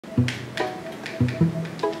What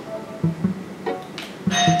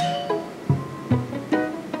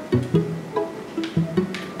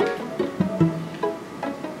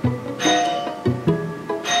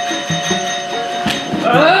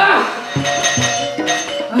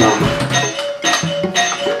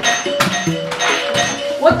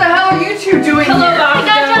the hell are you two doing Hello, here?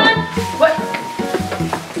 Bakugo. What?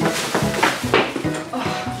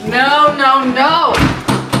 Oh, no.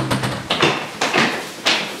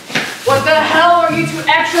 What the hell are you two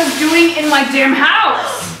extras doing in my damn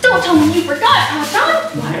house? Don't tell me you forgot,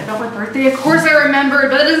 Kacchan. What, about my birthday? Of course I remembered,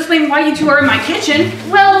 but that doesn't explain why you two are in my kitchen.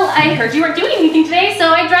 Well, I heard you weren't doing anything today, so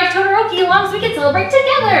I dragged Todoroki along so we could celebrate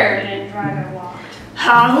together. I didn't drive, I walked.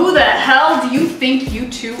 Who the hell do you think you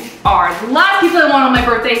two are? The last people I want on my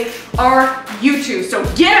birthday are you two, so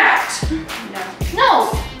get out!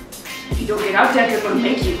 No. If you don't get out, Dad, you're gonna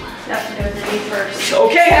make you. That's what it was me first.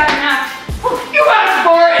 Okay, Hannah. You asked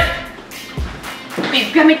for it! Wait,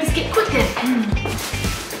 we gotta make this get quick then.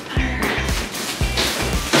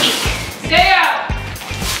 Stay out!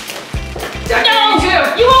 Dad, No! you too.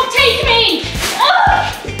 You won't take me!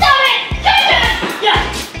 Stop it! Kacchan! Yeah.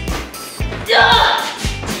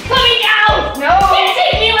 Put me down! No! You can't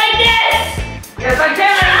take me like this! Yes, I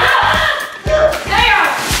can! Stay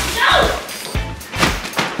out! No!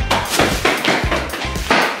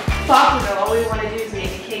 Bakugo, all we want to do is make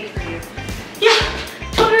a cake for you. Yeah,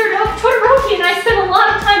 Todoroki and I spent a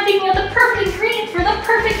lot of time thinking of the perfect ingredients for the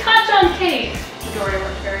perfect Kacchan cake. Dory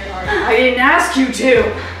worked very hard. I didn't ask you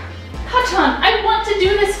to. Kacchan, I want to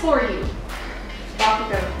do this for you.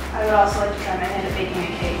 Bakugo, I would also like to try my hand at baking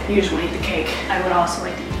a cake. You just want to eat the cake. I would also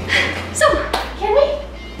like to eat the cake. So, can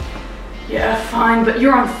we? Yeah, fine, but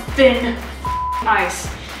you're on thin ice.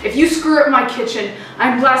 If you screw up my kitchen,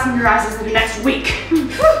 I'm blasting your asses in the next week.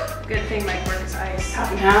 Good thing my work is ice.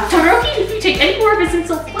 Half and half. Todoroki, if you take any more of his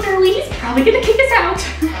insults literally, he's probably gonna kick us out.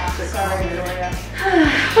 Sorry, Midoriya.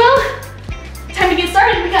 Well, time to get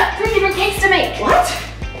started. We got 3 different cakes to make. What?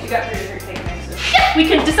 You got 3 different cake mixes. Yeah, we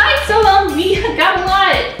couldn't decide, so we got a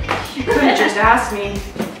lot. You could have just asked me.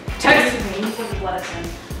 Texted me. You wouldn't let us in.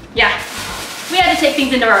 Yeah, we had to take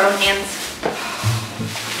things into our own hands.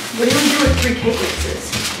 What do you do with 3 cake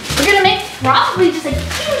mixes? We're gonna make probably just a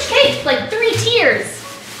huge cake, like 3 tiers.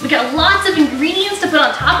 We got lots of ingredients to put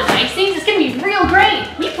on top of icings. It's gonna be real great.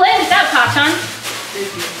 We planned this out, Kacchan.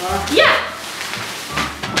 Yeah.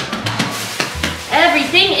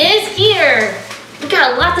 Everything is here. We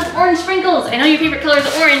got lots of orange sprinkles. I know your favorite color is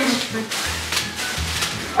orange.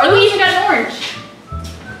 Oh, we even got an orange.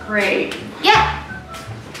 Great. Yeah.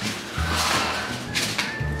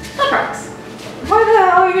 Pop rocks. Why the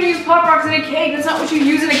hell are you gonna use Pop Rocks in a cake? That's not what you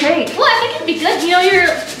use in a cake. Well, I think it'd be good. You know, you're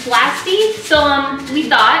blasty, so we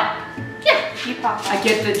thought, yeah. You pop I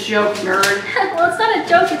get the joke, nerd. Well, it's not a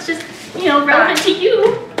joke. It's just, you know, relevant to you.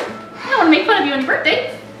 I don't want to make fun of you on your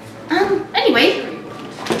birthday. Anyway.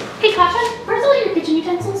 Hey, Kacchan, where's all your kitchen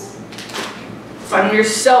utensils? Find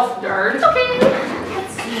yourself, nerd. Okay.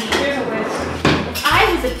 Let's see. Here's a whisk. If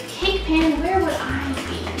I was a cake pan, where would I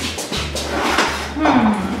be?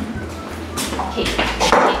 Cake.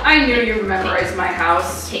 I knew you memorized my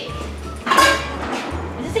house. Cake.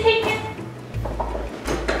 Is this a cake pan?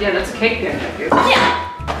 Yeah, that's a cake pan, Deku.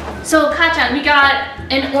 Yeah. So, Kacchan, we got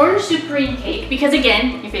an orange supreme cake because,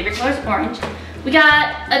 again, your favorite color is orange. We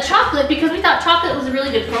got a chocolate because we thought chocolate was a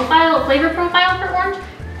really good flavor profile for orange.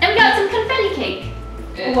 And we got some confetti cake.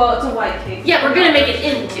 Well, it's a white cake. Yeah, we're gonna make it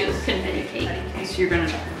into confetti cake. So you're gonna...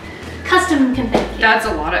 Custom confetti cake. That's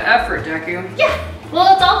a lot of effort, Deku. Yeah.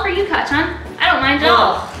 Well, it's all for you, Kacchan. I don't mind at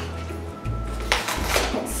all.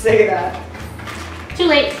 Don't say that. Too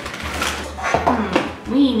late.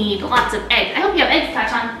 We need lots of eggs. I hope you have eggs,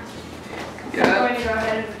 Kacchan. I'm Yeah. going to go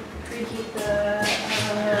ahead and preheat the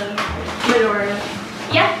Midoriya.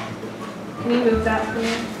 Yeah? Can you move that for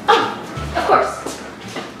me? Oh, of course.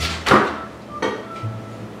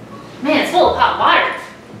 Man, it's full of hot water.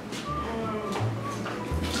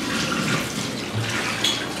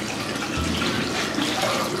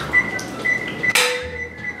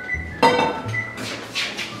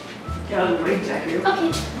 Get out of the way, Deku. Okay.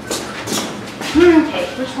 Okay.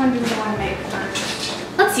 Which one do we want to make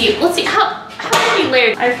first? Let's see. How many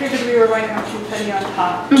layers? I figured we were going to have confetti on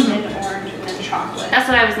top, and then orange, and then chocolate. That's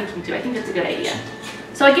what I was thinking too. I think that's a good idea.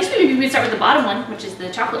 So I guess maybe we would start with the bottom one, which is the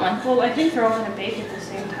chocolate one. Well, I think they're all going to bake at the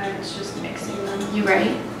same time. It's just mixing them. You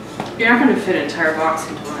right? You're not gonna fit an entire box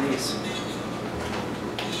into one of these.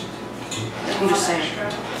 I'm just saying.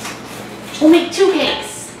 We'll make 2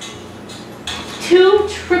 cakes. 2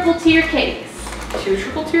 triple tier cakes. 2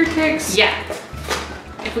 triple tier cakes? Yeah.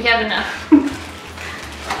 If we have enough.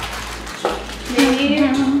 Maybe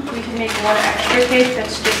we can make one extra cake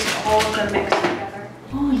that's just all of them mixed together.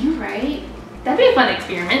 Oh, you're right. That'd be a fun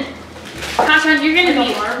experiment. Kachan, you're gonna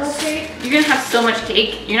Like a marble cake? You're gonna have so much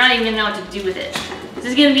cake, you're not even gonna know what to do with it. This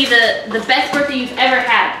is gonna be the best birthday you've ever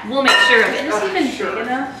had. We'll make sure of it. Is this even big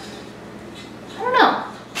enough? I don't know.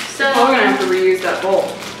 So We're gonna have to reuse that bowl.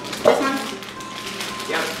 this one?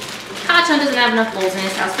 Yep. Kachan doesn't have enough bowls in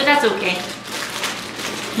his house, but that's okay.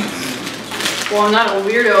 Well, I'm not a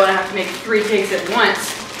weirdo and I have to make 3 cakes at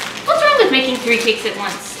once. What's wrong with making 3 cakes at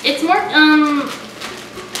once? It's more,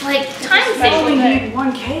 like time I only saving. need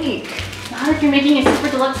 1 cake. Not if you're making a super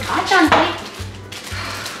deluxe Kachan cake.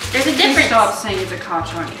 There's a difference. Stop saying it's a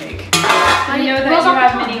Kachan cake. I know that Rolls you off the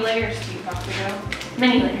have tongue. many layers to you, Bakugo.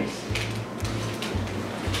 Many layers.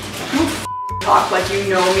 Talk like you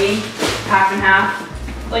know me. Half and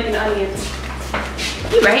half. Like an onion.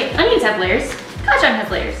 You're right. Onions have layers. Kachan has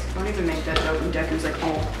layers. Don't even make that joke when Deku's like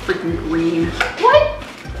all freaking green. What?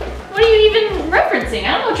 What are you even referencing?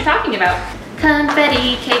 I don't know what you're talking about.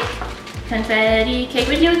 Confetti cake. Confetti cake.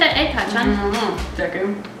 What are you doing with that egg, Kachan?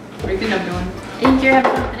 Deku, what do you think I'm doing? I think you're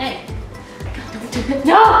having fun with an egg. Don't do it.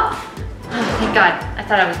 No! Oh, thank God. I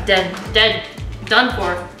thought I was dead. Dead. Done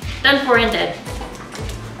for. Done for and dead.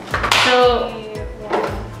 So,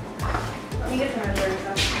 Let me get some other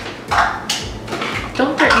stuff.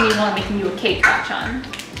 don't threaten me while I'm making you a cake, Kachan.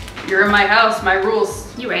 You're in my house, my rules.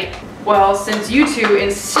 You're right. Well, since you 2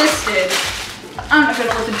 insisted, I'm not gonna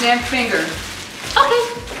work a damn finger. Okay.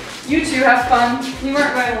 You 2 have fun. We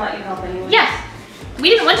weren't going to let you help anyway. Yeah. We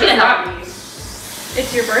didn't want you to help.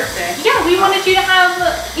 It's your birthday. Yeah, we wanted you to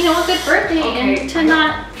have, you know, a good birthday Okay. and to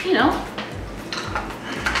not, you know.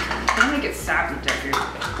 Don't make it sappy, Deku.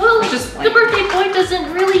 Well, Just the birthday boy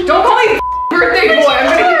doesn't really. Don't call me birthday boy. I'm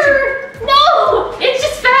gonna get you. No, it's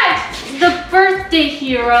just fact. The birthday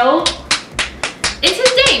hero. It's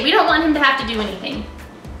his day. We don't want him to have to do anything.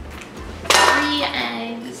 3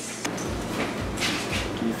 eggs.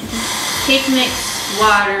 Cake mix,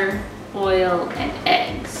 water, oil, and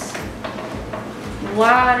eggs.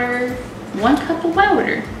 Water. 1 cup of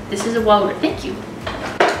water. This is a water. Thank you.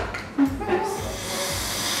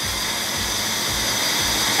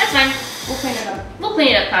 That's fine. We'll clean it up. We'll clean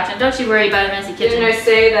it up, Kachan. Don't you worry about a messy kitchen. Didn't I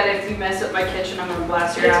say that if you mess up my kitchen, I'm gonna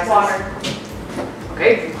blast your It's asses? water.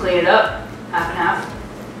 Okay, you clean it up. Half and half.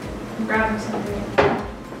 I'm grabbing something.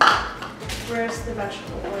 Where's the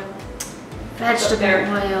vegetable oil? Vegetable there.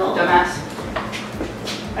 oil. Dumbass.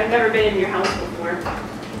 I've never been in your house before.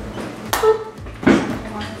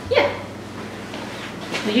 Yeah.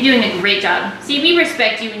 Well, you're doing a great job. See, we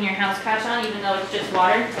respect you in your house, Kachan, even though it's just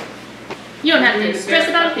water. You don't have to stress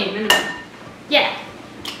about a thing. Yeah,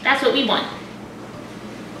 that's what we want.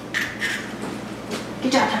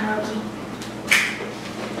 Good job, Todoroki.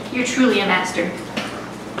 You're truly a master.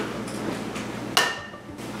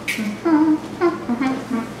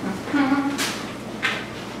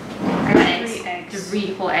 I got eggs. 3 eggs.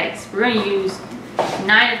 3 whole eggs. We're gonna use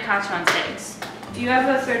 9 of Kachan's eggs. Do you have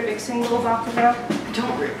a third mixing bowl, Bakugo? I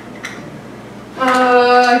don't really.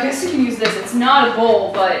 I guess you can use this. It's not a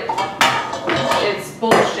bowl, but it's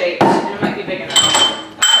bowl shaped and it might be big enough.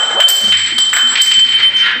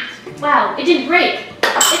 Wow, it didn't break.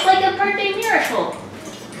 It's like a birthday miracle.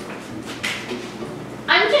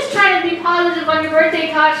 I'm just trying to be positive on your birthday,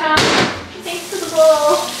 Kachan. Thanks to the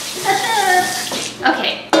bowl.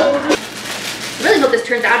 Okay. I really hope this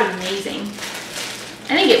turns out amazing.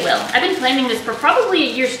 I think it will. I've been planning this for probably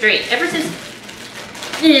a year straight. Ever since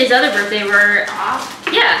his other birthday were off.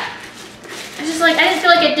 Yeah. I just like, I didn't feel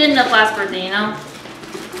like I did enough last birthday, you know?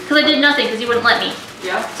 Because I did nothing because you wouldn't let me.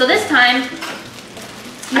 Yeah. So this time,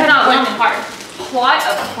 I thought long and hard. Plot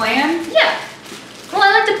a plan? Yeah. Well,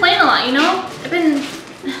 I like to plan a lot, you know?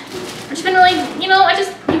 I've just been like, you know,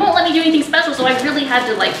 you won't let me do anything special, so I really had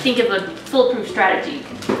to like think of a foolproof strategy.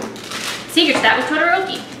 Secret to that was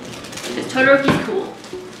Todoroki. Because Todoroki's cool.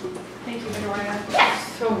 Thank you, Midoriya. Yeah.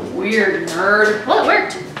 So weird, nerd. Well, it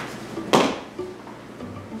worked.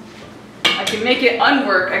 I can make it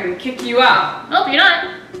unwork. I can kick you out. Nope, you're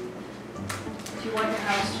not. Do you want your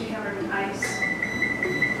house to be covered in ice?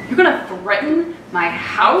 You're gonna threaten my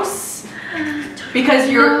house because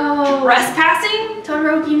you're trespassing?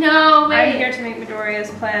 Todoroki, no, I'm wait. here to make Midoriya's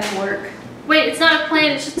plan work. Wait, it's not a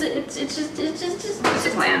plan, it's just a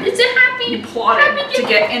plan. It's a happy, You plotted to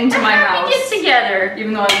get into my house, get together.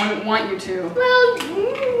 even though I wouldn't want you to. Well,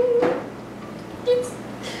 it's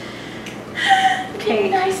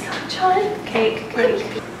Cake. nice, Kachan. Cake.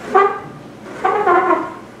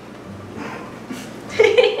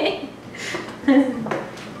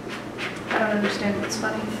 I don't understand what's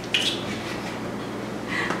funny.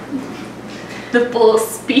 The bull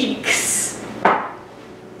speaks.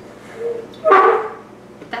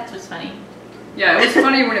 Yeah, it was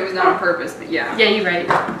funny when it was not on purpose, but yeah. Yeah, you're right.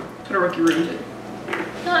 Todoroki ruined it.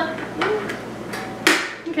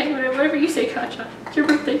 Okay, whatever you say, Kacha. It's your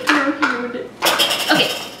birthday. Todoroki ruined it. Okay.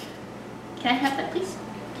 Can I have that, please?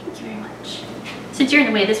 Thank you very much. Since you're in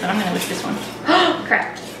the way of this one, I'm gonna whisk this one. Oh,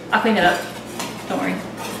 crap. I'll clean it up. Don't worry.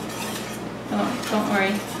 Don't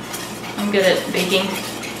worry. I'm good at baking.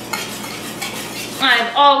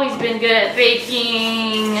 I've always been good at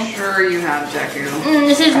baking. Sure you have, Deku.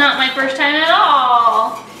 This is not my first time at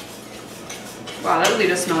all. Wow, that really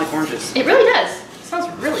does smell like oranges. It really does. It smells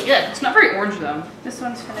really good. It's not very orange though. This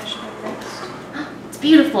one's finished and mixed. It's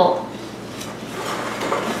beautiful.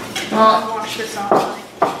 I'll Well, wash this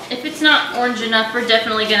off. if it's not orange enough, we're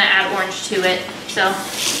definitely gonna add orange to it. So,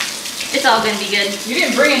 it's all gonna be good. You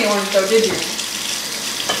didn't bring any orange though, did you?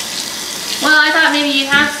 Well, I thought maybe you'd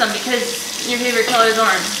have some because your favorite color is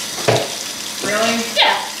orange. Really?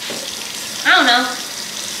 Yeah. I don't know.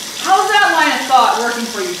 How's that line of thought working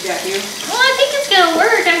for you, Deku? Well, I think it's gonna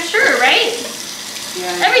work, I'm sure, right?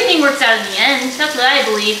 Yeah. Everything works out in the end. That's what I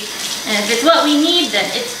believe. And if it's what we need, then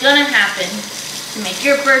it's gonna happen to make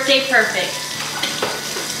your birthday perfect.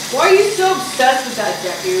 Why are you so obsessed with that,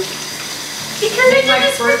 Deku? Because I Make did my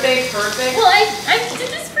this for... birthday perfect? Well, I did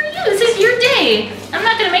this for you. This is your day. I'm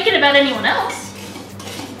not gonna make it about anyone else.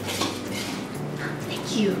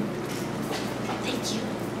 Thank you. Thank you.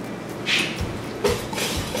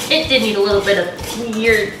 It did need a little bit of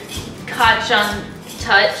weird Kachan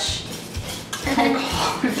touch.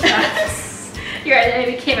 You're right,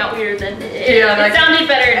 it came out weirder than it, Yeah, like, it sounded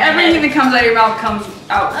better. Everything that comes out of your mouth comes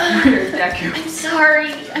out weird, Deku. I'm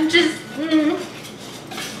sorry. I'm just.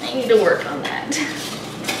 I need to work on that.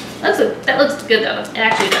 That looks good though. It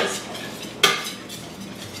actually does.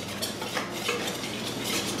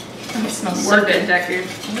 Oh, it smells so Work good. it,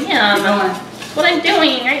 Deku. Yeah, Keep going. what I'm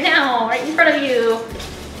doing right now, right in front of you.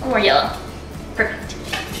 One more yellow. Perfect.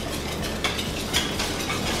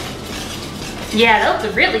 Yeah, that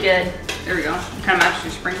looks really good. There we go. It kind of matches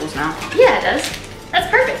your sprinkles now. Yeah, it does. That's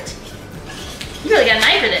perfect. You really got an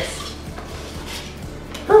eye for this.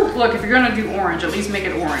 Look, if you're gonna do orange, at least make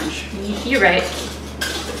it orange. You're right.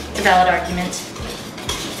 It's a valid argument.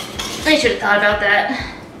 I should have thought about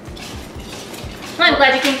that. Well, I'm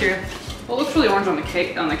glad you came through. Well, it looks really orange on the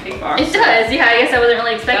cake box. It does, yeah, I guess I wasn't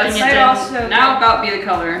really expecting That's it to. also now about be the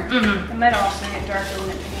color. It might also get darker when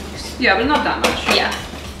it pinks. Yeah, but not that much. Yeah.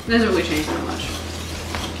 It doesn't really change that much.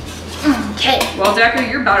 Okay. Well, Deku,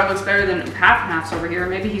 your batter looks better than half and half's over here.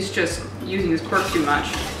 Maybe he's just using his quirk too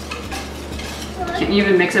much. Can't you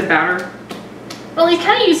even mix a batter? Well, he's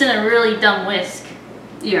kind of using a really dumb whisk.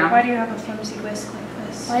 Yeah. Why do you have a flimsy whisk like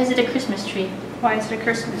this? Why is it a Christmas tree? Why is it a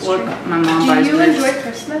Christmas Look, tree? my mom buys Do you weird enjoy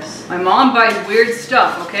Christmas? My mom buys weird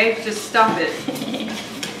stuff, okay? Just stop it.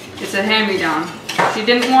 It's a hand-me-down. She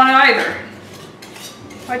didn't want it either.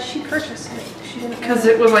 Why did she purchase it? She didn't. Because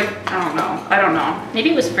it was like, I don't know. Maybe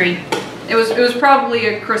it was free. It was probably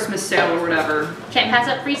a Christmas sale or whatever. Can't pass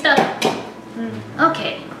up free stuff.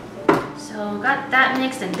 Okay. So got that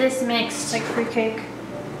mixed and this mixed. Like free cake.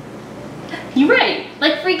 You're right.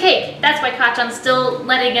 Like free cake. That's why Kachan's still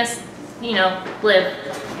letting us, you know, live.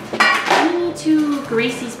 Do we need to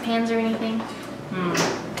grease these pans or anything?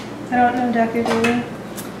 I don't know, Deku, do we?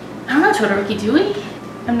 I don't know, Todoroki, do we?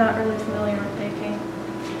 I'm not really familiar with baking.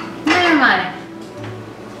 Neither am I.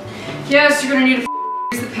 Yes, you're gonna need to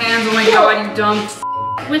grease the pans. Oh my god, you dumb.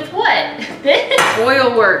 With what? This?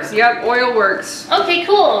 Oil works. Yep, oil works. Okay,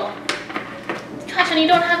 cool. Kachan, you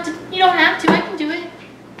don't have to. I can do it.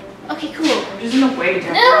 Okay, cool. You're just in the way,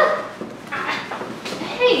 Deku. No.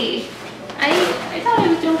 Hey, I thought I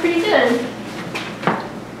was doing pretty good.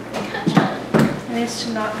 Kachan. It needs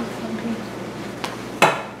to not be clumpy.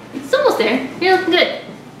 It's almost there. You're looking good.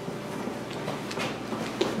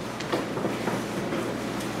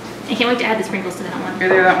 I can't wait to add the sprinkles to that one. Here,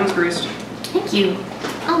 there, that one's greased. Thank you.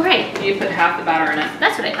 All right. You put half the batter in it.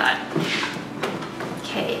 That's what I thought.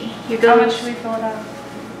 Okay, here How much goes should we fill it up?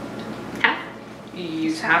 half. You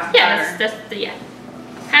use half the Yeah, batter.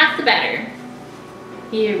 that's half the batter.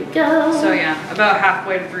 Here we go. So yeah, about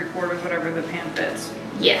halfway to 3/4, whatever the pan fits.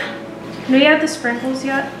 Yeah, Do we add the sprinkles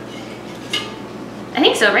yet? I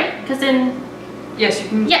think so, right? Because then, Yes, you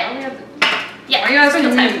can. yeah, Why are you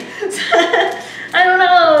asking sprinkle time. I don't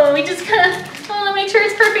know. We just kind of want to make sure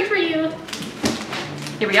it's perfect for you.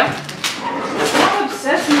 Here we go. I'm not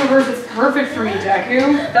obsessing over if it's perfect for me,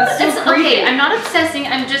 Deku. That's so creepy. Okay, I'm not obsessing.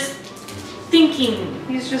 I'm just thinking.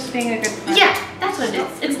 He's just being a good friend. Yeah, that's what it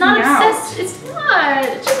is. It's not freaking out. obsessed. It's not.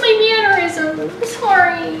 It's just my mannerism. I'm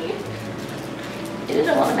sorry. I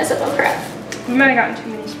didn't want to mess up on crap. We might have gotten too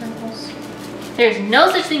many sprinkles. There's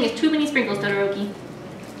no such thing as too many sprinkles, Todoroki.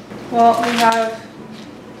 Well, we have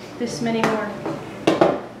this many more.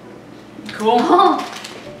 Cool. Oh,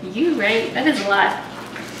 you right? That is a lot.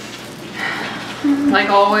 Like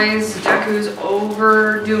always, Deku's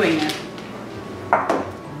overdoing it.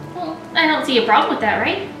 Well, I don't see a problem with that,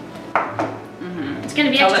 right? It's gonna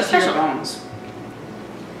be Tell extra that to your special. bones.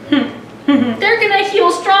 They're gonna heal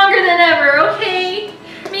stronger than ever, okay?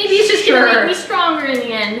 Maybe it's just gonna make me stronger in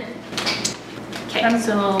the end. Okay, I'm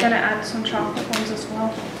so gonna add some chocolate ones as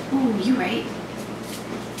well. ooh, you right.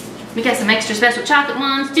 We got some extra special chocolate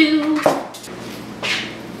ones too.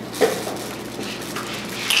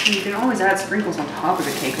 You can always add sprinkles on top of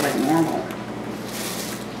the cake like normal.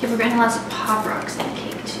 Yeah, we're gonna have lots of pop rocks in the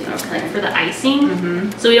cake too, Okay. like for the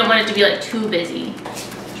icing. So we don't want it to be like too busy.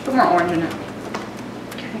 Just put more orange in it.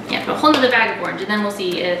 Okay. Yeah, put a whole nother bag of orange, and then we'll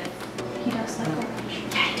see if. He does like orange.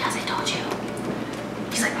 Yeah, he does. I told you.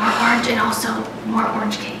 He's like more orange and also more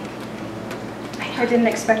orange cake. I didn't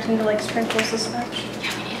expect him to like sprinkles this much.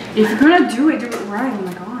 Yeah, we need it. If you're gonna do it right. Oh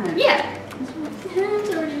my god. Yeah.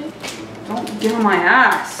 Don't get on my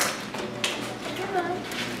ass.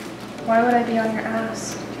 Why would I be on your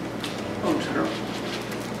ass? Oh, sure.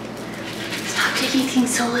 Stop taking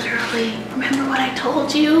things so literally. Remember what I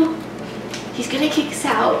told you? He's gonna kick us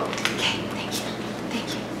out. Okay, thank you.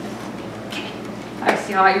 Thank you. Okay. I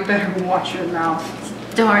see how you better watch your mouth.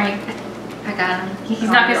 Don't worry. I got him. He's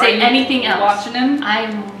not gonna say anything else. Watching him?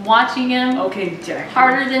 I'm watching him Okay, Jack.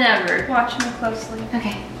 harder than ever. Watch me closely.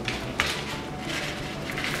 Okay.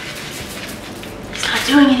 He's not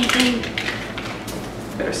doing anything.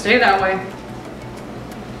 Better stay that way.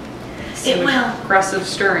 It will. Aggressive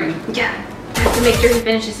stirring. Yeah. I have to make sure he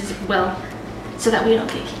finishes as well, so that we don't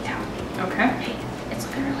get kicked out. Okay. Hey, it's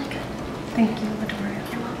looking really good. Thank you, Victoria.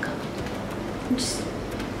 You're welcome. I'm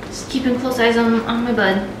just keeping close eyes on my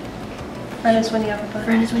bud. Friend is when you have a bud.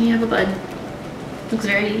 Friend is when you have a bud. Looks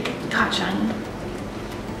very hot shiny.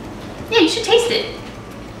 Yeah, you should taste it.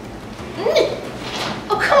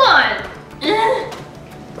 Oh, come on.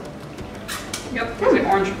 Yep, tastes like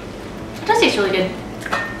orange. It does taste really good.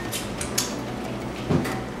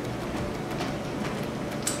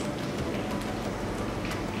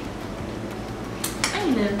 I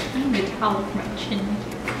need a towel for my chin.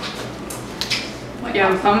 You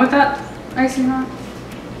having fun with that icing on?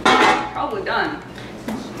 Probably done.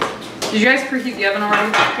 Did you guys preheat the oven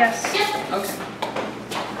already? Yes. Yeah.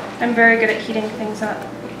 Okay. I'm very good at heating things up.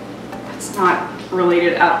 It's not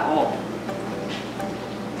related at all.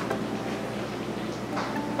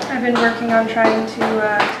 I've been working on trying to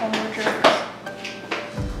tell more jokes.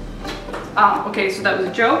 Ah, okay, so that was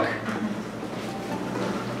a joke?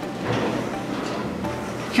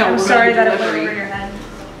 Yeah, I'm we're sorry gonna that do it went delivery. over your head.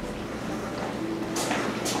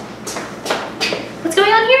 What's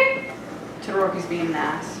going on here? Todoroki's being an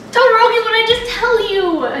ass. Todoroki, what did I just tell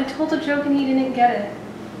you? I told a joke and he didn't get it.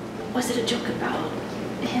 Was it a joke about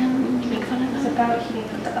him? You make fun of It's him? about heating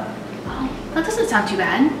up the oven. Oh, that doesn't sound too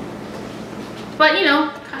bad. But you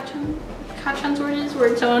know, Kachan's word is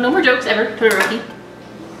word, so no more jokes ever, Todoroki.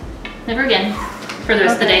 Never again, for the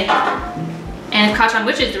rest of the day. And if Kachan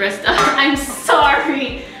wishes the rest, I'm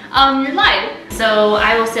sorry, you're live. So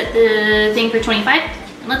I will set the thing for 25,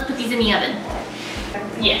 and let's put these in the oven.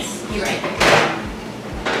 Yes, you're right.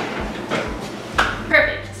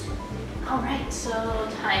 Perfect. All right, so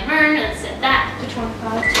timer, let's set that To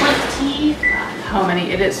 25. 25. How many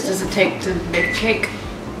idiots does it take to make a cake?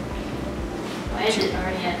 Why is it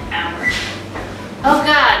already an hour? Oh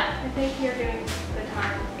God. I think you're doing the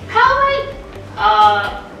time. How am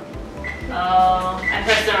I? Oh, I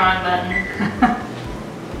pressed the wrong button.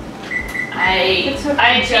 It's okay,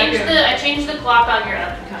 I changed the clock on your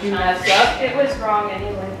oven. You messed up? It was wrong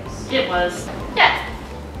anyways. It was. Yeah.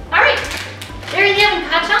 All right. There you have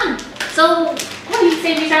Kachan. So, what do you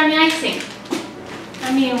say we start on the icing?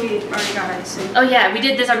 I mean, we already got icing. Oh yeah, we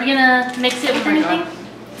did this. Are we gonna mix it with Oh my anything?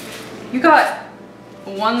 God. You got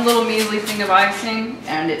one little measly thing of icing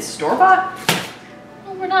and it's store-bought?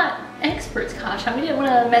 Well, we're not experts, Kachan. We didn't want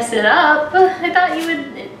to mess it up. I thought you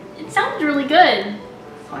would. It sounded really good.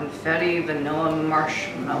 Funfetti vanilla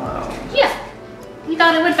marshmallow. Yeah. We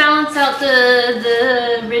thought it would balance out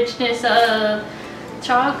the richness of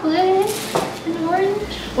chocolate and orange.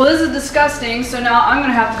 Well, this is disgusting, so now I'm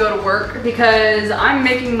gonna have to go to work because I'm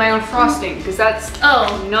making my own frosting because that's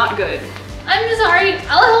not good. I'm sorry.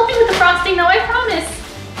 I'll help you with the frosting though, I promise.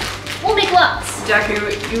 We'll make lots.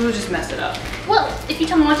 Deku, you just messed it up. Well, if you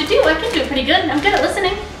tell me what to do, I can do it pretty good. I'm good at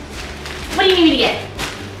listening. What do you need me to get?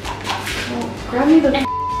 Well, grab me the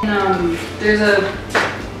there's a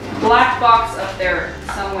black box up there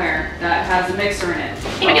somewhere that has a mixer in it.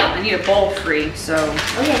 Here we go. I need a bowl free, so.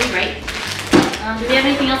 Oh yeah, you're right. Do we have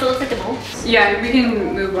anything else that looks like a bowl? Yeah, we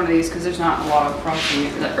can move one of these because there's not a lot of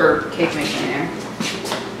frosting or cake mix in there.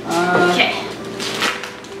 Okay.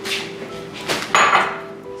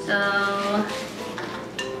 So,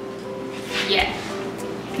 yeah,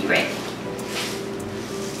 you're right.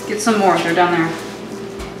 Get some more. They're down there.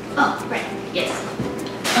 Oh, right. Yes.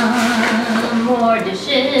 More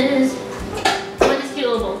dishes. What is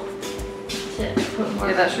doable? To put more.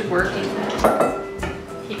 Yeah, that should work. Here you go.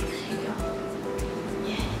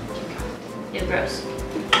 Yeah, here you go. Ew, gross.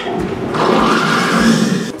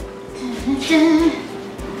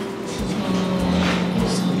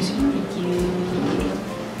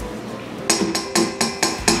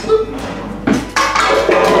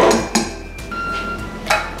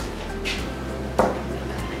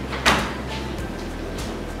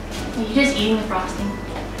 Are you just eating the frosting?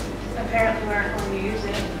 Apparently we aren't going to use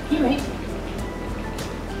it. You're right.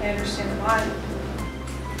 I understand why.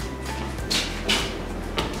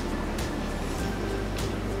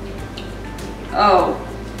 Oh.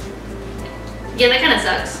 Yeah, that kind of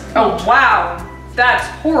sucks. Oh, wow. That's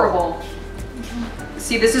horrible.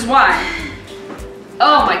 See, this is why.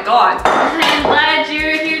 Oh my god. I'm glad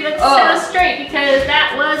you're here to set us straight because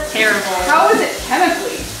that was terrible. How is it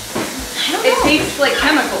chemically? I don't It know. tastes like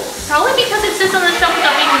chemicals. Probably because it sits on the shelf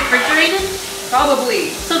without being refrigerated.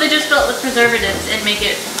 Probably. So they just fill it with preservatives and make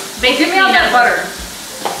it basically. Give me all that butter.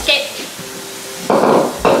 Okay.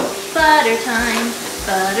 Butter time.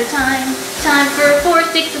 Butter time. Time for 4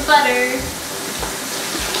 sticks of butter.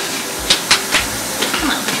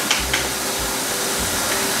 Come on.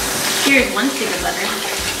 Here's 1 stick of butter.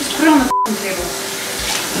 Just put it on the table.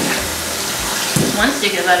 1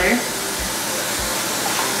 stick of butter.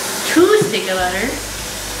 2 stick of butter.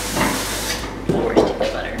 4 stick of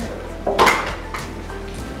butter.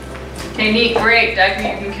 Okay, neat, great. Deku,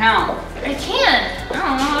 you can count. I can't. I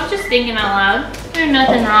don't know. I was just thinking out loud. There's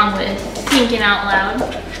nothing wrong with thinking out loud. I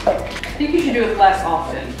think you should do it less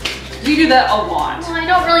often. You do that a lot. Well, I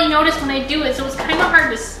don't really notice when I do it, so it's kind of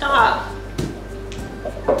hard to stop.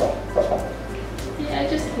 Yeah, I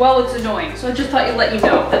just... Well, it's annoying, so I just thought I'd let you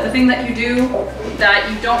know that the thing that you do that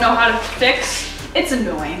you don't know how to fix, it's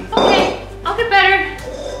annoying. Okay, I'll get better.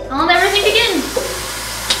 I'll never think again.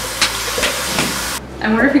 I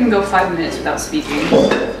wonder if we can go 5 minutes without speaking.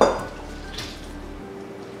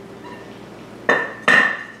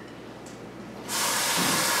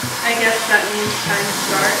 I guess that means time to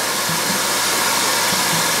start.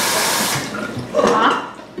 Huh?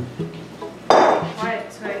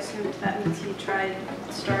 Quiet, so I assume that means he tried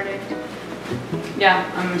starting. Yeah,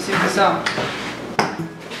 I'm assuming so.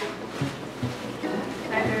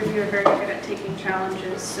 Neither of you are very good at taking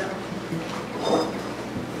challenges, so.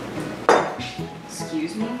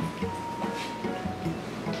 Excuse me?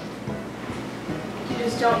 You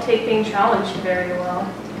just don't take being challenged very well.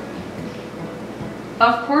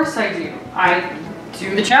 Of course I do. I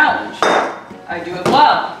do the challenge. I do it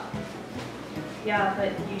well. Yeah,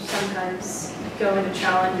 but you sometimes go into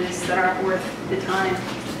challenges that aren't worth the time.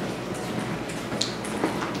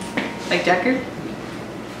 Like Deku?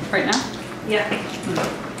 Right now? Yeah.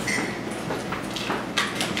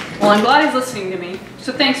 Well, I'm glad he's listening to me.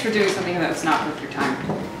 So thanks for doing something that was not worth your time.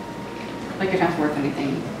 Like your time's worth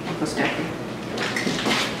anything. Plus Deku.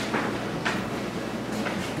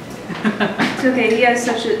 It's okay, he has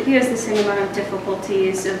the same amount of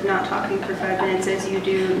difficulties of not talking for 5 minutes as you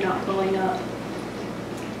do not blowing up.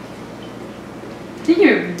 You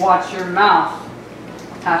can watch your mouth.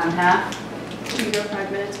 Half and half. Can you go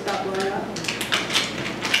 5 minutes without blowing up?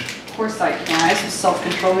 Of course I can. I have some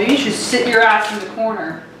self-control. Maybe you should sit your ass in the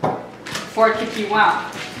corner before I kick you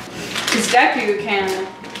out. Because Deku can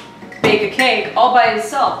bake a cake all by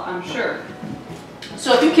himself, I'm sure.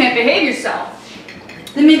 So if you can't behave yourself,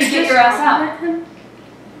 then maybe get your ass out.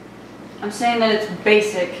 I'm saying that it's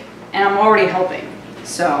basic, and I'm already helping.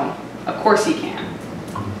 So, of course he can.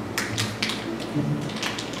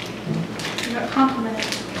 You got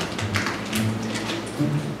complimented.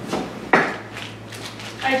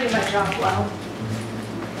 I do my job well.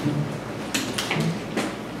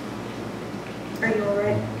 Are you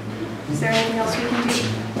alright? Is there anything else we can do?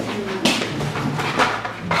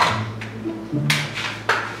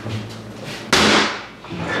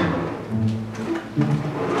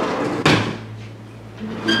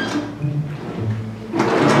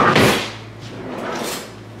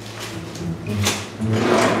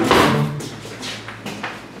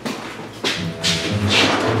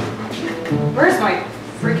 Where's my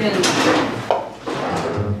freaking...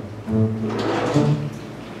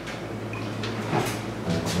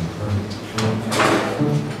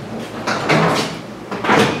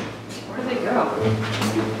 Where did they go?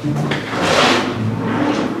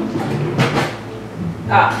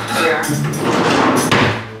 Ah, here we are.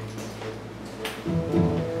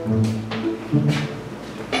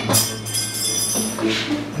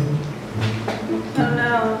 Oh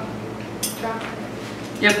no. Drop it.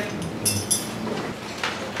 Yep.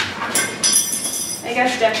 I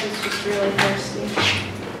guess Deku's just really thirsty.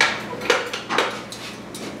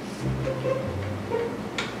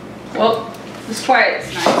 Well, this quiet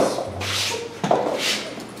is nice.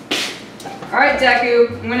 Alright,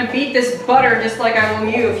 Deku, I'm gonna beat this butter just like I will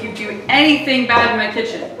you if you do anything bad in my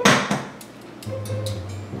kitchen.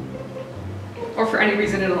 Or for any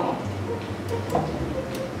reason at all.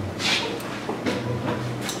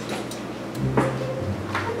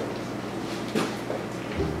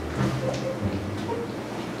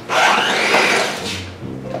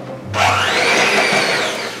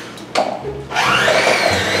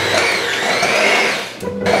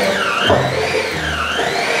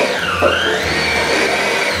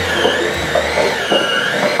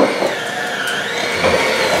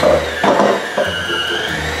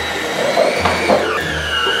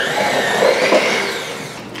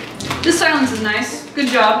 This silence is nice. Good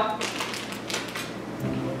job.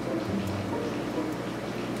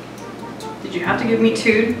 Did you have to give me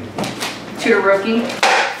Todoroki?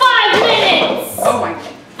 5 minutes! Oh my. 5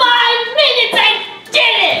 minutes! I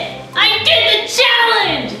did it! I did the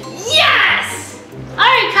challenge! Yes!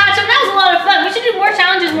 Alright, Kacha, that was a lot of fun. We should do more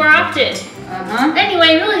challenges more often. Uh-huh. Anyway,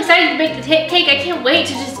 I'm really excited to make the cake. I can't wait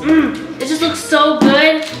to just, it just looks so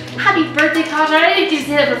good. Happy birthday, Kacha. I didn't just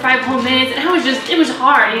hit it for 5 whole minutes, and it was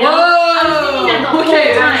hard, you know? Whoa! I was thinking that the whole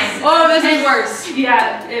time. Oh, this is worse.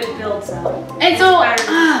 Yeah, it builds up. And so,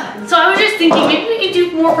 so I was just thinking, maybe we could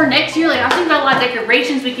do more for next year. Like, I was thinking about a lot of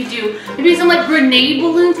decorations we could do. Maybe some like grenade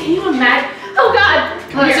balloons. Can you imagine? Oh God!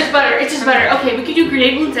 Oh, it's just butter. It's just butter. Okay, we could do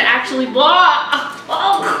grenade balloons that actually blah.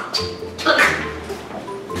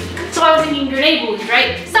 So I was thinking grenade balloons,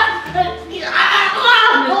 right? Stop.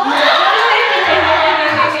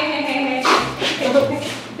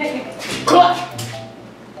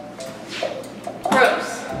 Gross.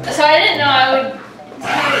 So I didn't know I would.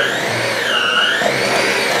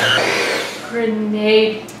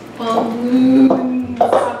 Grenade balloon. We'll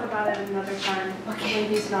talk about it another time. Okay. When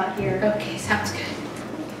he's not here. Okay, sounds good.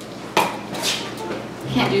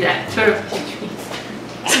 Can't do that. Sort of.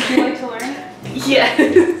 Would you like to learn? Yes.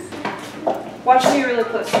 Watch me really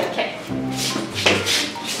closely. Okay.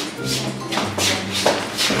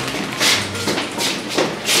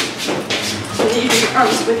 So you do your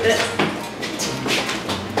arms with it.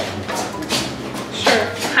 Sure.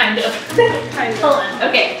 Kind of. Kind of. Hold on.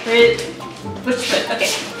 Okay. Which foot?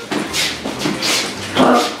 Okay.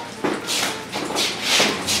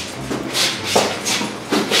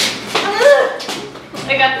 I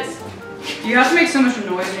got this. You have to make so much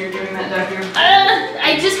noise when you're doing that, Deku.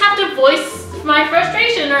 I just have to voice my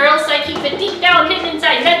frustration, or else I keep it deep down hidden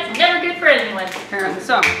inside. That's never good for anyone. Apparently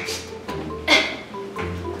so.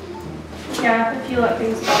 Yeah, if you let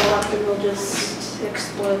things bottle up, it will just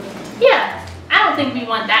explode. Yeah, I don't think we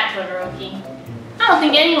want that, Todoroki. I don't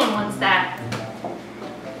think anyone wants that.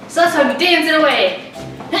 So that's how we dance it away.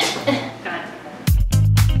 Come on.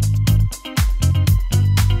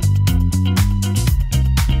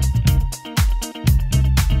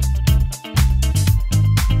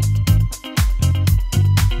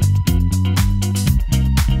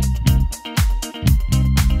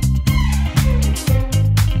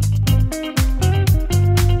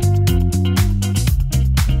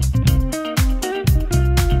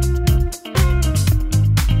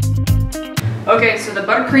 Okay, so the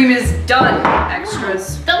buttercream is done.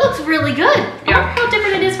 Extras. That looks really good. Yeah. I wonder how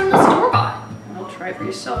different it is from the store-bought. I'll try it for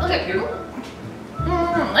yourself, Okay. Deku.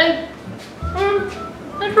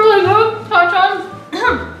 That's really good, Tachan.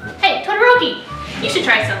 Hey, Todoroki, you should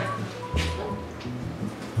try some.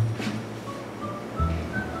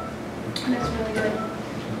 That's really good.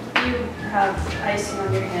 You have icing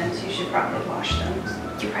on your hands. You should probably wash them.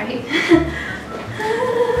 You're right.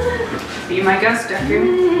 Be my guest,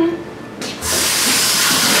 Deku.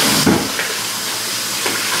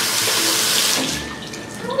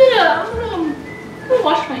 I'm gonna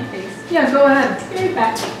wash my face. Yeah, go ahead. Be right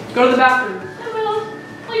back. Go to the bathroom. I will.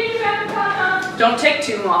 Will you be back, Tachan? Don't take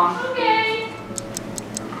too long. Okay.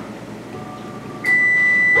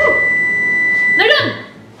 They're done.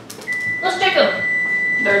 Let's check them.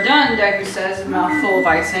 They're done, Deku says, mouth full of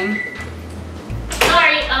icing.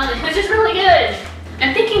 Sorry, it was just really good.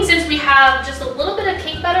 I'm thinking since we have just a little bit of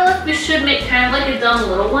cake batter left, we should make kind of like a dumb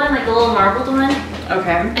little one, like a little marbled one.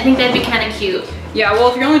 Okay. I think that'd be kind of cute. Yeah, well,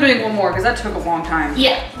 if you're only doing one more, because that took a long time.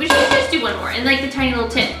 Yeah, we should just do one more in like the tiny little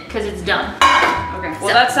tin, because it's done. Okay, well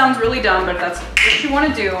So- that sounds really dumb, but if that's what you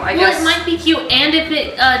want to do, I guess. Well, it might be cute, and if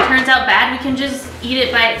it turns out bad, we can just eat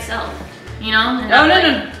it by itself. You know? And No, not no,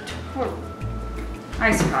 like- no.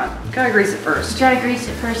 Ice pot. Gotta grease it first. You gotta grease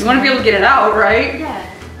it first. You want to be able to get it out, right? Yeah.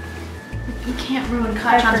 You can't ruin I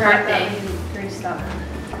Kachan's forgot that birthday. we didn't grease that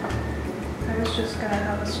one. I was just gonna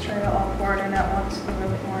have us try it all poured in at once, but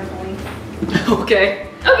really more annoying. Okay.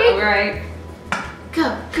 Okay. Alright.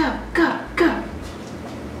 Go, go, go, go.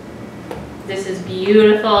 This is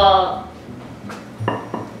beautiful.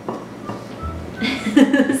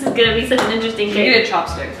 This is gonna be such an interesting You need cake. a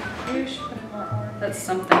chopstick. Maybe we should put in more orange. That's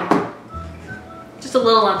something. Just a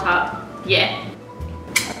little on top. Yeah.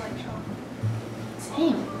 I like chocolate.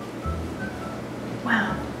 Same.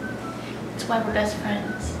 Wow. That's why we're best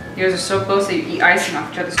friends. You guys are so close that you eat icing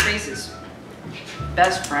off each other's faces.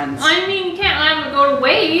 Best friends. I mean, you can't let them go to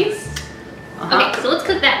waste. Okay, so let's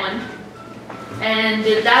cook that one. And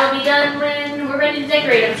that'll be done when we're ready to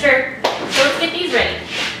decorate, I'm sure. So let's get these ready.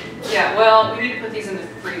 Yeah, well, we need to put these in the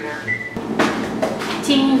freezer.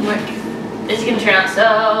 Teamwork. This is gonna turn out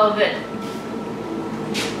so good.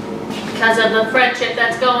 Because of the friendship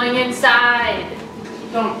that's going inside.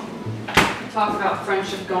 Don't talk about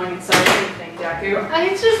friendship going inside anything, Deku. I'm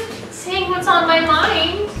just saying what's on my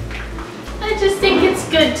mind. I just think it's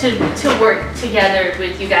good to work together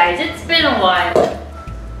with you guys. It's been a while.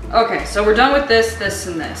 Okay, so we're done with this, this,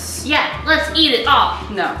 and this. Yeah, let's eat it all.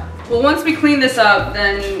 No. Well, once we clean this up,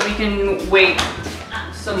 then we can wait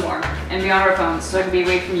some more and be on our phones so I can be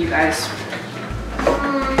away from you guys.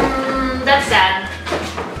 That's sad.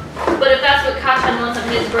 But if that's what Kachan wants on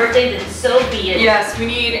his birthday, then so be it. Yes, we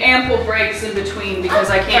need ample breaks in between because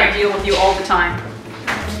I can't deal with you all the time.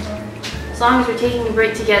 As long as we're taking a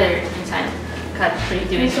break together inside. God, what are you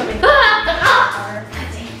doing? Please let me- God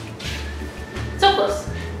dang. So close.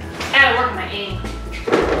 I gotta work on my aim.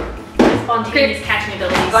 Spontaneous catching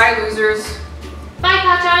abilities. Bye, losers. Bye,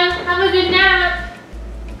 Kachan. Have a good nap.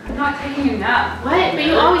 I'm not taking a nap. What? But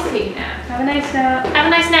you always take a nap. Have a nice nap. Have a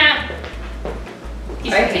nice nap.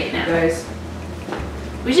 You I should hate take a you nap. guys.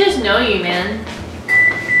 We just know you, man.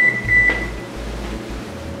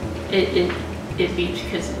 It beeps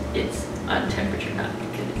because it's on temperature, not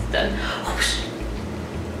because it's done. Oh, shit.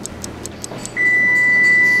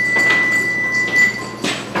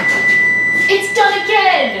 It's done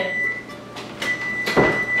again!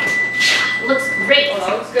 It looks great. Oh,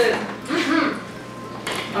 that looks good.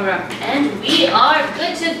 Mm-hmm. Okay. And we are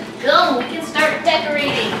good to go. We can start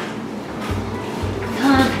decorating.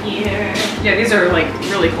 Come here. Yeah, these are like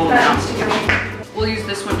really cold That now. needs to go. We'll use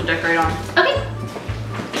this one to decorate on. Okay.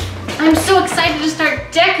 I'm so excited to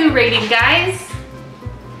start decorating, guys.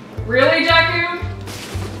 Really, Deku?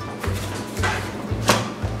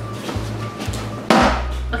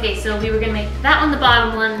 Okay, so we were gonna make that one the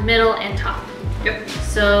bottom one, middle, and top. Yep.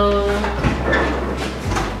 So,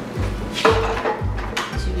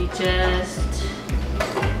 should we just...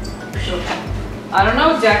 I don't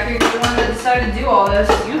know, Deku. You're the one that decided to do all this.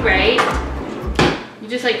 You right? You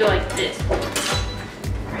just like go like this.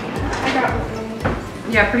 I got what we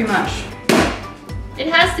need. Yeah, pretty much. It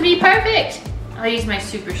has to be perfect. I'll use my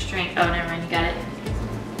super strength. Oh, never mind, you got it.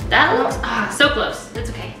 That looks, so close. It's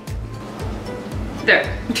okay.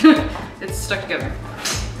 There. It's stuck together.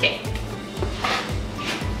 Okay.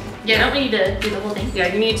 Yeah, don't we need to do the whole thing?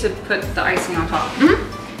 Yeah, you need to put the icing on top.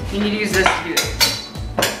 Mm-hmm. You need to use this to do this.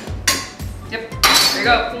 Yep. There you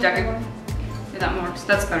go, Deku. Yeah, that works.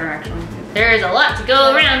 That's better, actually. There is a lot to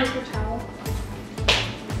go around. Paper towel.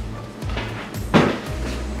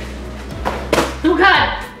 Oh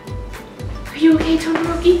God! Are you okay,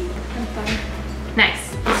 Todoroki? I'm fine.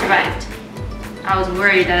 Nice, you survived. I was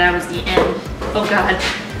worried that I was the end. Oh God.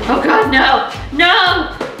 Oh God, no!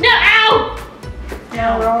 No! No! Ow!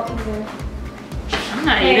 Now we're all even. I'm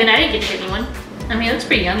not even. I didn't get to hit anyone. I mean, it looks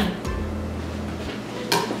pretty yummy.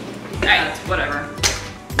 Alright, whatever.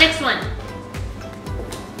 Next one.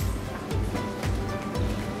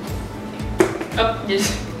 Oh,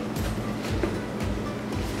 just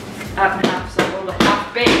half and half, so a little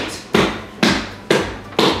half baked.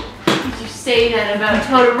 Did you say that about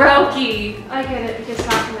Todoroki? I get it because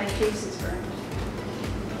half of my face is burned.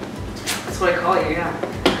 That's what I call you, yeah.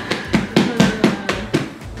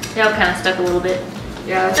 That kind of stuck a little bit.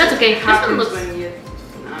 Yeah, That's okay. This one happens looks when you.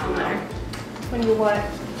 I don't know. When you what?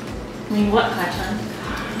 I mean, what, Kachan?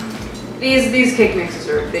 These cake mixes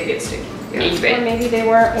they get sticky. Yeah, you Or bet. maybe they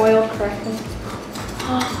weren't oiled correctly.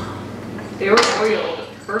 They were oiled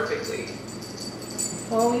perfectly.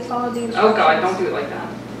 Well, we followed the Oh instructions. God, don't do it like that.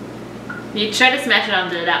 You try to smash it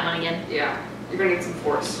onto that one again. Yeah, you're gonna need some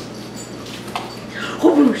force.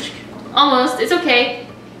 Almost. It's okay.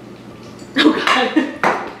 Oh God.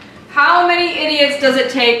 God. How many idiots does it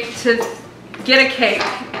take to get a cake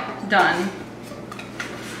done?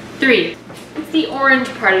 3. It's the orange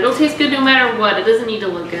part. It'll taste good no matter what. It doesn't need to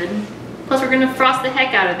look good. Plus, we're gonna frost the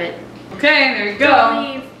heck out of it. Okay, there you go.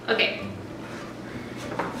 Don't leave. Okay.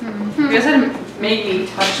 You guys had to make me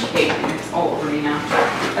touch the cake and it's all over me now.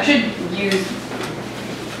 I should use...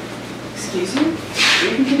 Excuse me? What do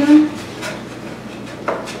you think you're doing?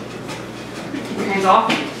 Keep your hands off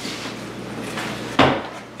me.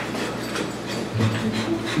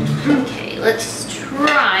 Okay, let's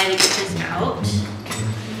try to get this out.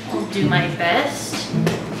 I'll do my best.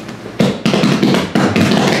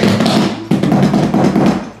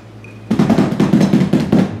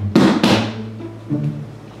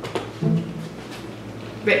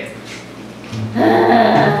 Right.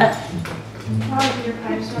 Oh, your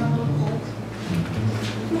pipes are a little cold.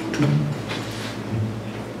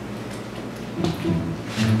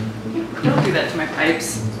 Don't do that to my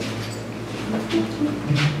pipes.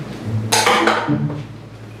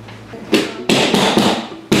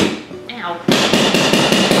 Ow.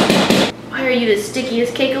 Why are you the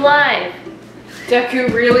stickiest cake alive?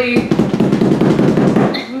 Deku, really?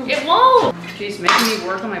 It won't. Jeez, making me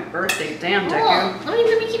work on my birthday. Damn, Deku. Oh,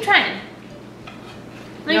 let me keep trying.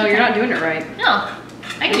 No, you're not doing it right. No,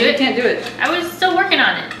 I can do You it. can't do it. I was still working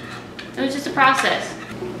on it. It was just a process.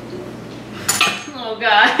 Oh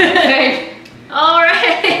God. Okay. All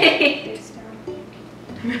right. Face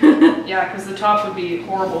down. Yeah, because the top would be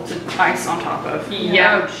horrible to ice on top of.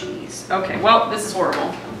 Yeah. Oh, jeez. Okay, well, this is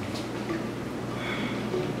horrible.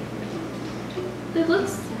 It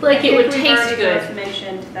looks like it would taste We've good. both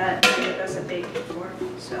mentioned that neither of us have baked before,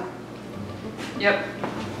 so Yep.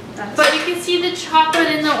 that's. But you can see the chocolate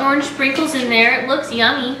and the orange sprinkles in there. It looks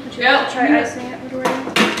yummy. Would you like to try icing it,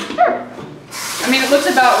 Midori? Sure. I mean, it looks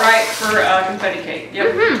about right for a confetti cake. Yep.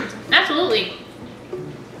 Mm-hmm. Absolutely.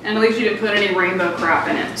 And at least you didn't put any rainbow crap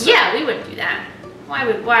in it. So. Yeah, we wouldn't do that. Why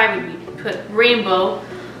would we put rainbow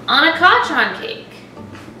on a kachan cake?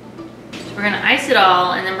 So we're gonna ice it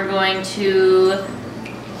all, and then we're going to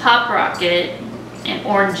pop rocket and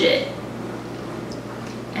orange it,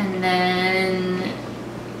 and then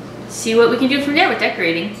see what we can do from there with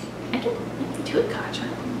decorating. I can do it, kachan.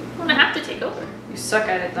 I'm gonna have to take over. You suck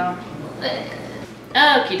at it, though.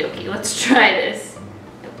 Okie dokie, let's try this.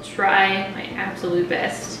 I'll try my absolute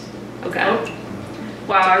best. Okay.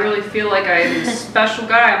 Wow, I really feel like I'm a special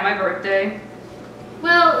guy on my birthday.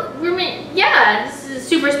 Well, yeah, this is a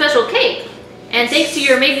super special cake. And thanks to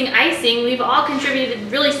your amazing icing, we've all contributed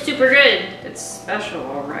really super good. It's special,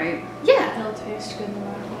 all right. Yeah. It'll taste good no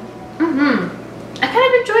matter what. Mm-hmm. I kind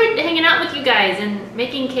of enjoyed hanging out with you guys and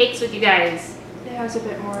making cakes with you guys. It has a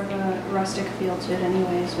bit more of a rustic feel to it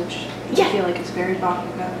anyways, which Yeah. I feel like is very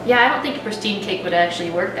Bakugo. Yeah, I don't think a pristine cake would actually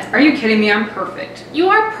work that Are you kidding me? I'm perfect. You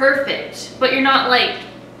are perfect, but you're not like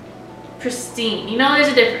pristine. You know, there's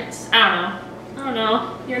a difference. I don't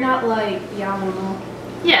know. You're not like Yamomo.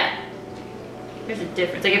 Yeah. There's a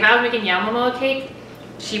difference. Like if I was making Yamamoa cake,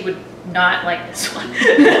 she would not like this one.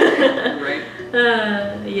 Right.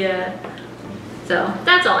 Yeah. So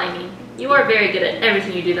that's all I mean. You are very good at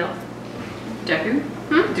everything you do though. Deku?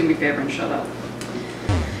 Do me a favor and shut up.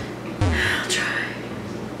 I'll try.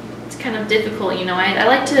 It's kind of difficult, you know. I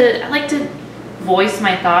like to voice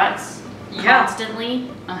my thoughts constantly.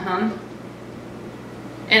 Uh-huh.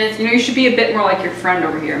 And it's You know, you should be a bit more like your friend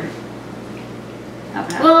over here.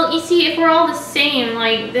 well, you see, if we're all the same,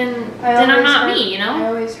 like then I'm not me, you know? I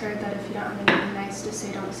always heard that if you don't have anything nice to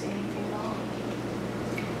say, don't say anything at all.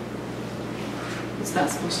 What's that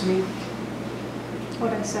supposed to mean?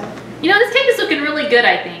 What I said. You know, this cake is looking really good,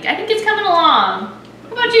 I think. I think it's coming along.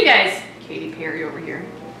 What about you guys? Katy Perry over here.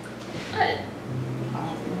 Oh,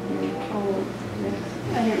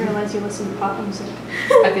 I didn't realize you listened to pop music.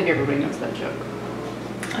 I think everybody knows that joke.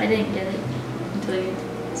 I didn't get it until you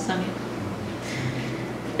sung it.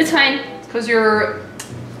 It's fine. It's because you're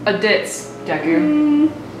a ditz, Deku.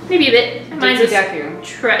 Maybe a bit. My mind Ditzy was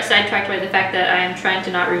Deku. sidetracked by the fact that I am trying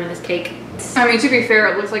to not ruin this cake. I mean, to be fair,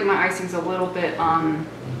 it looks like my icing's a little bit,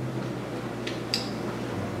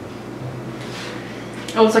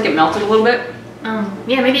 it looks like it melted a little bit.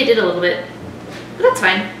 Yeah, maybe it did a little bit. But that's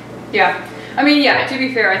fine. Yeah. I mean, yeah, to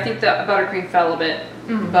be fair, I think the buttercream fell a bit,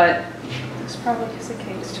 but... It's probably because the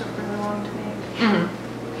cakes took really long to make.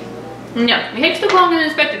 No, the cake took longer than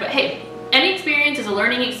expected, but hey, any experience is a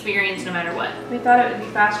learning experience no matter what. We thought it would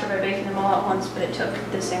be faster by baking them all at once, but it took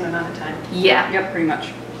the same amount of time. Yeah. Yep, pretty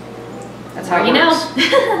much. That's how it You works.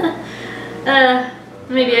 know.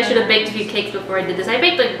 Maybe I should have baked a few cakes before I did this. I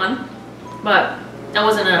baked like one, but that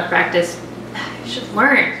wasn't enough practice. I should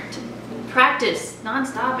learn to practice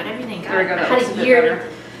nonstop and everything. God, There we go, I that had looks a a bit year. better.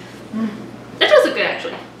 That does look good,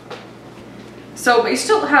 actually. So, but you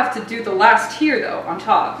still have to do the last tier though, on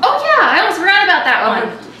top. Oh yeah, I almost forgot about that one.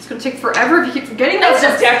 It's gonna take forever if you keep forgetting That's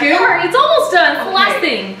that just stuff, Deku. It's almost done. It's the last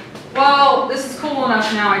Okay. thing. Well, this is cool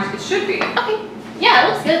enough now, it should be. Okay. Yeah,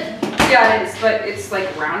 it looks good. Yeah, it is, but it's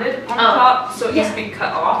like rounded on the top, so it needs to be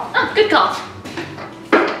cut off. Oh, good call.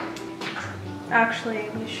 Actually,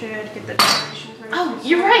 we should get the decorations ready. Oh,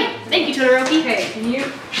 you're right. Thank you, Todoroki. Okay, can you...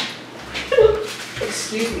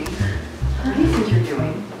 Excuse me. What do you think you're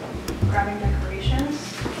doing? Grabbing decorations.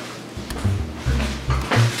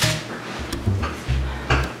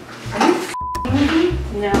 Are you f***ing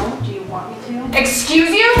with me? No, do you want me to? Excuse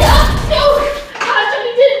you? No! Gosh, we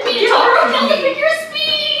didn't mean Get to off ruin the me. figure of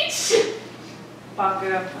speech!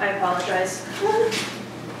 Bakugo, I apologize.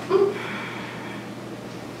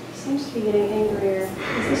 Seems to be getting angrier.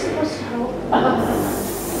 Is this supposed to help?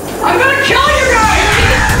 I'm gonna kill you guys!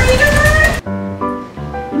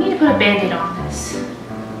 We need to put a band-aid on this.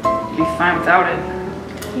 You'll be fine without it.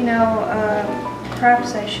 You know,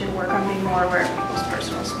 perhaps I should work on being more aware of people's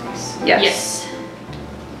personal space. Yes.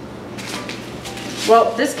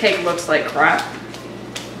 Well, this cake looks like crap.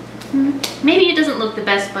 Maybe it doesn't look the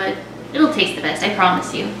best, but it'll taste the best, I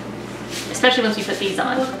promise you. Especially once we put these It'll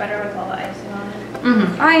on. look better with all the icing on it.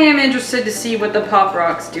 I am interested to see what the Pop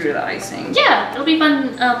Rocks do to the icing. Yeah, it'll be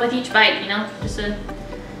fun with each bite, you know? Just a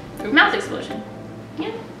mouth explosion.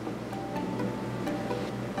 Yeah.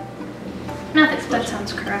 Mouth That explosion.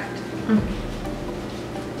 sounds correct. Mm-hmm.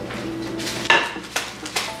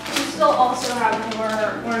 We still also have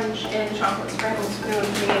more orange and chocolate sprinkles too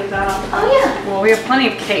if we get that on top. Oh yeah. Well, we have plenty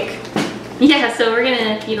of cake. Yeah, so we're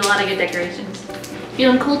gonna need a lot of good decorations.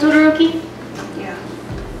 Feeling cool, Todoroki? Yeah.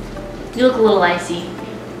 You look a little icy.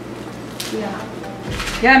 Yeah.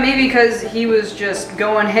 Yeah, maybe because he was just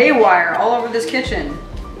going haywire all over this kitchen.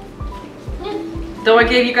 Though I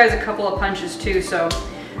gave you guys a couple of punches too, so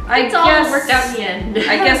I It's guess all worked out in the end.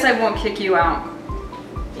 I guess I won't kick you out.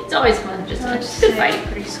 It's always fun, just a I'd good say fight.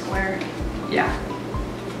 pretty square. Yeah.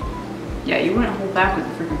 Yeah, you wouldn't hold back with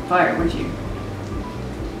the freaking fire, would you?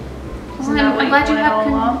 Isn't that what I'm glad you wanted have all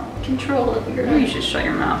along? control of your. You should shut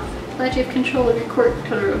your mouth. Glad you have control of your quirk,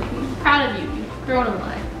 Todoroki. I'm proud of you. You've grown a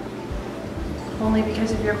lot. Only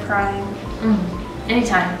because of your prime.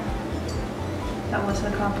 Anytime. That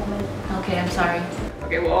wasn't a compliment. Okay, I'm sorry.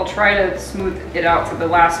 Okay, well I'll try to smooth it out for the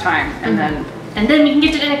last time, and then And then we can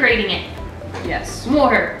get to decorating it. yes.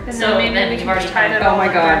 More. And So then maybe we you've can already just tie done it it. Oh all my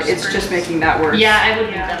in god, their it's just springs. making that worse. Yeah, I would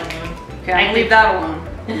leave Yeah. that alone. Okay, I'll leave that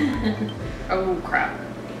alone. Oh crap.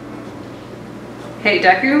 Hey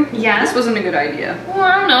Deku? Yeah? This wasn't a good idea. Well,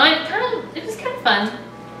 I don't know. It was kind of fun,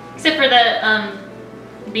 except for the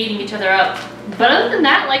beating each other up. But other than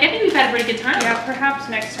that, like I think we've had a pretty good time. Yeah, perhaps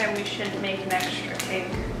next time we should make an extra cake.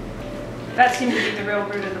 That seemed to be the real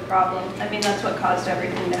root of the problem. I mean, that's what caused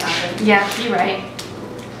everything to happen. Yeah, you're right.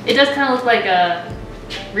 It does kind of look like a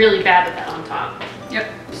really bad with that on top. Yep.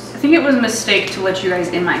 I think it was a mistake to let you guys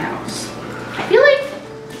in my house. I feel like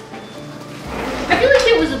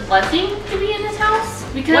it was a blessing to be in this house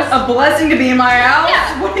because. What a blessing to be in my house?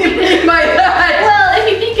 Yeah. What do you mean by that? Well,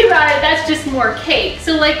 if you think about it, that's just more cake.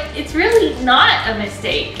 So like, it's really not a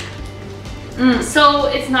mistake. So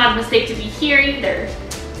it's not a mistake to be here either.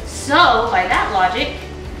 So by that logic,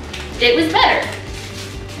 it was better.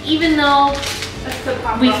 Even though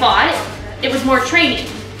we fought, it was more training.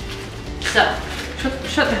 So.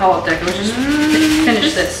 Shut the hell up, Deku. Let's just finish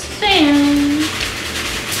Just this. saying.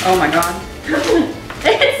 Oh my god.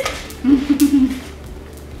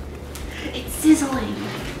 It's sizzling.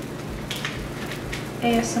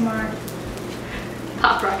 ASMR.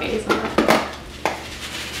 Pop rock ASMR.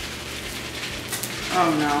 Oh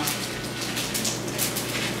no.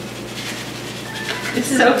 This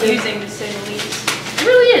is so good. confusing to say the least. It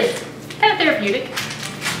really is. Kind of therapeutic.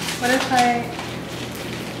 What if I...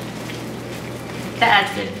 That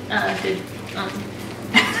adds good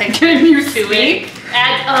texture Can you to it.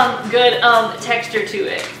 Adds good texture to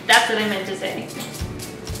it. That's what I meant to say.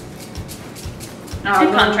 No,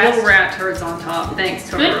 Good contrast. little rat turds on top. Thanks,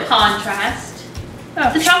 Good Totoro. contrast.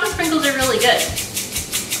 Oh, The chocolate sprinkles are really good.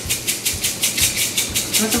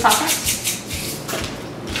 You want some Pop Rocks?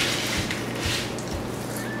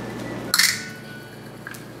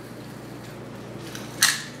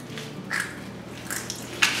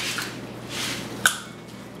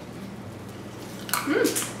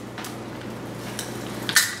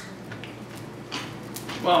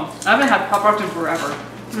 Well, I haven't had Pop Rocks in forever.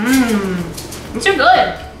 These are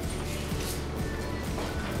good.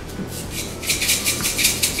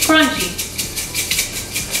 Crunchy.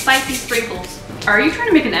 Spicy sprinkles. Are you trying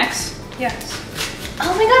to make an X? Yes.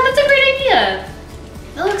 Oh my god, that's a great idea.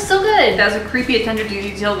 That looks so good. That's a creepy attention to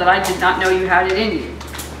detail that I did not know you had it in you.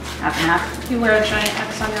 Half and half. You wear a giant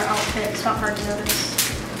X on your outfit, it's not hard to notice.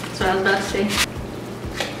 That's what I was about to say.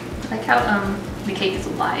 I like how the cake is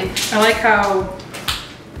alive. I like how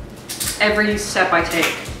every step I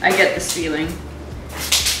take, I get this feeling.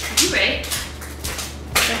 You right?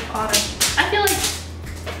 Like autumn. I feel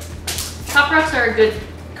like Pop Rocks are a good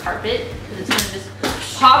carpet because it's gonna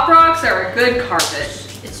just. Pop Rocks are a good carpet.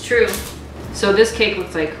 It's true. So this cake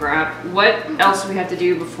looks like crap. What else do we have to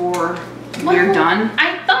do before we're done?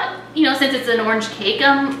 I thought, you know, since it's an orange cake,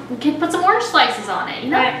 we could put some orange slices on it,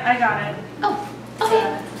 you know? I got it. Oh,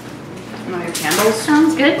 okay. Want your candles?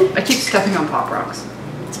 Sounds good. I keep stepping on Pop Rocks.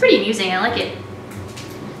 It's pretty amusing, I like it.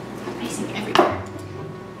 Icing everywhere.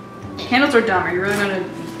 Candles are dumb. Are you really gonna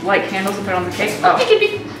light candles and put on the cake? It Oh. could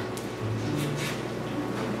be.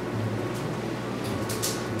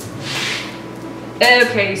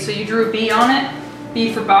 Okay, so you drew a B on it?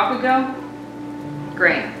 B for Bakugo?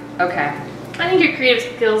 Great. Okay. I think your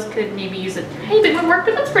creative skills could maybe use a tiny bit more work,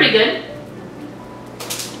 but that's pretty good.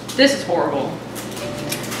 This is horrible.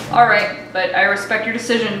 Alright, but I respect your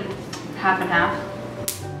decision. Half and half.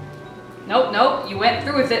 Nope, nope. You went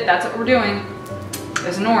through with it. That's what we're doing.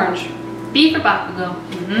 There's an orange. B for Bakugo.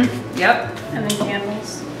 Mm-hmm. Yep. And then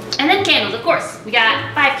candles. And then candles, of course. We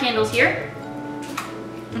got 5 candles here.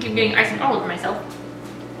 I keep getting icing all over myself.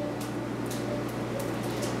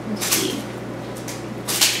 Let's see.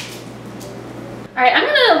 Alright, I'm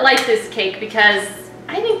gonna light this cake because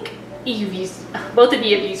I think both of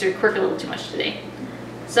you have used your quirk a little too much today.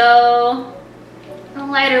 So, a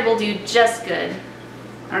lighter will do just good.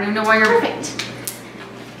 I don't even know why you're Perfect.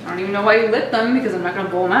 I don't even know why you lit them because I'm not gonna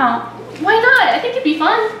blow them out. Why not? I think it'd be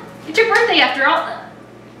fun. It's your birthday after all.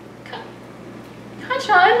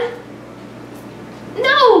 Kachan.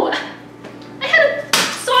 No! I had a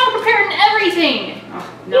song prepared and everything.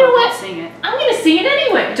 Oh, no, You know don't what? sing it. I'm gonna sing it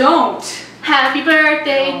anyway. Don't! Happy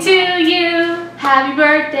birthday Oh, to you. Happy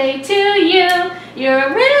birthday to you. You're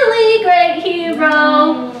a really great hero.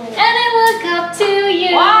 No. And I look up to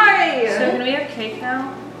you. Why? So can we have cake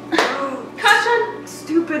now? Kachan,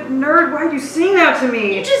 Stupid nerd, why'd you sing that to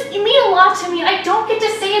me? you mean a lot to me. I don't get to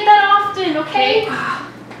say it that often, okay?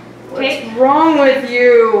 What's wrong with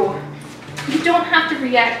you? You don't have to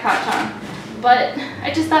react, Kachan. But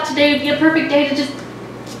I just thought today would be a perfect day to just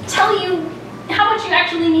tell you how much you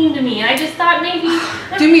actually mean to me. And I just thought maybe...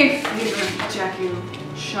 Do me a favor, Jackie.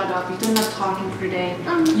 Shut up. You've done enough talking for today.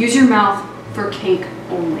 Um. Use your mouth for cake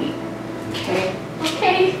only. Okay?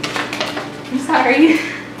 Okay. I'm sorry.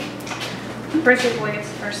 Birthday boy gets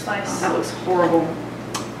the first slice. That looks horrible.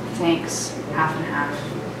 Thanks. Half and half.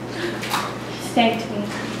 Thanked me.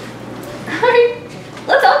 Alright.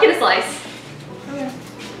 Let's all get a slice. Okay.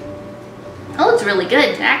 Oh, it's really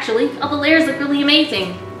good, actually. All the layers look really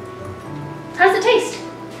amazing. How does it taste?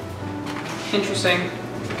 Interesting.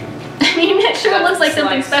 I mean, it sure looks like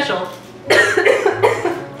something Slice. special.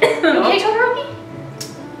 Okay, Todoroki?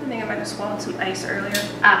 I think I might have swallowed some ice earlier.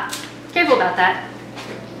 Ah, careful about that.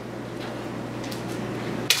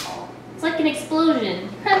 It's like an explosion.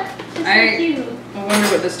 It's so cute. I wonder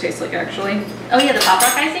what this tastes like actually. Oh yeah, the Pop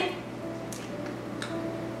Rock icing?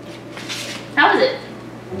 How is it?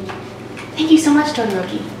 Thank you so much,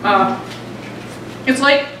 Todoroki. It's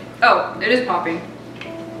like, oh, it is popping.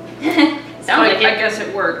 Sounds like I it. guess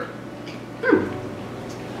it worked.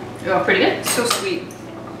 Oh, pretty good. So sweet.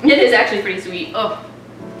 It is actually pretty sweet. Oh.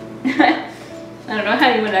 I don't know how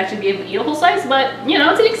you would actually be able to eat a whole slice, but you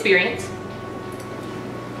know, it's an experience.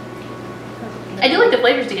 I do like the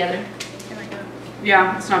flavors together.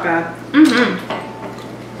 Yeah, it's not bad.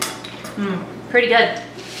 Pretty good.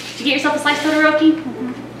 Did you get yourself a slice, Todoroki?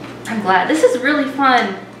 I'm glad. This is really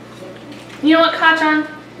fun. You know what, Kachan?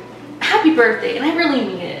 Happy birthday, and I really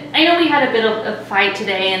mean it. I know we had a bit of a fight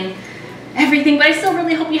today and everything, but I still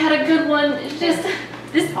really hope you had a good one. It's just,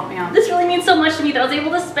 this really means so much to me that I was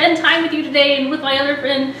able to spend time with you today and with my other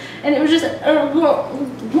friend, and it was just, good.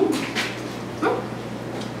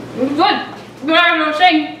 But I was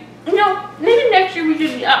saying, you know, maybe next year we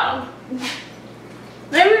should,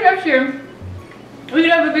 maybe next year we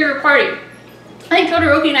could have a bigger party. I think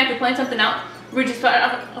Todoroki and I could plan something out. We're just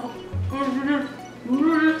fun.